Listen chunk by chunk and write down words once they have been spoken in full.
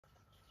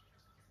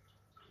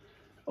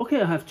Okay,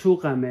 I have two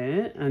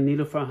qame and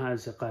Nilufar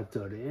has a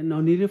qadare.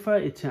 Now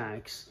Nilufar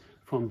attacks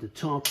from the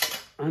top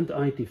and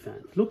I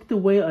defend. Look the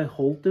way I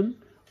hold them.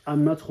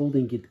 I'm not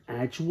holding it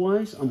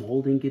edgewise, I'm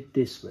holding it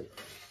this way.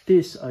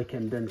 This I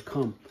can then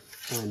come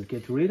and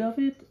get rid of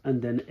it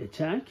and then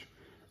attack.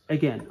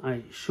 Again,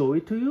 I show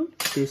it to you,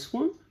 this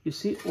one, you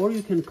see, or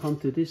you can come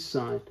to this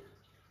side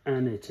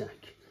and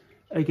attack.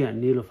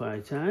 Again, Nilufar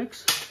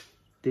attacks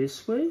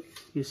this way,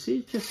 you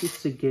see, just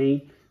it's a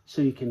game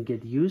so you can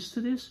get used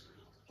to this.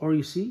 Or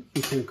you see,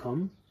 you can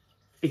come,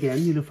 again,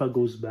 Nilufar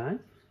goes back,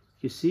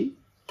 you see,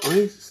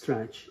 I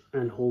stretch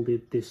and hold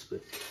it this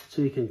way.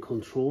 So you can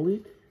control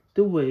it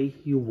the way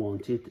you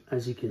want it,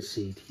 as you can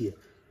see it here,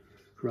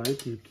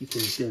 right? You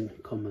can then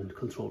come and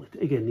control it.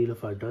 Again,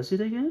 Nilufar does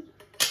it again,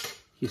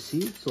 you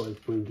see, so I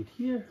bring it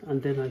here,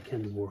 and then I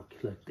can work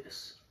like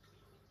this.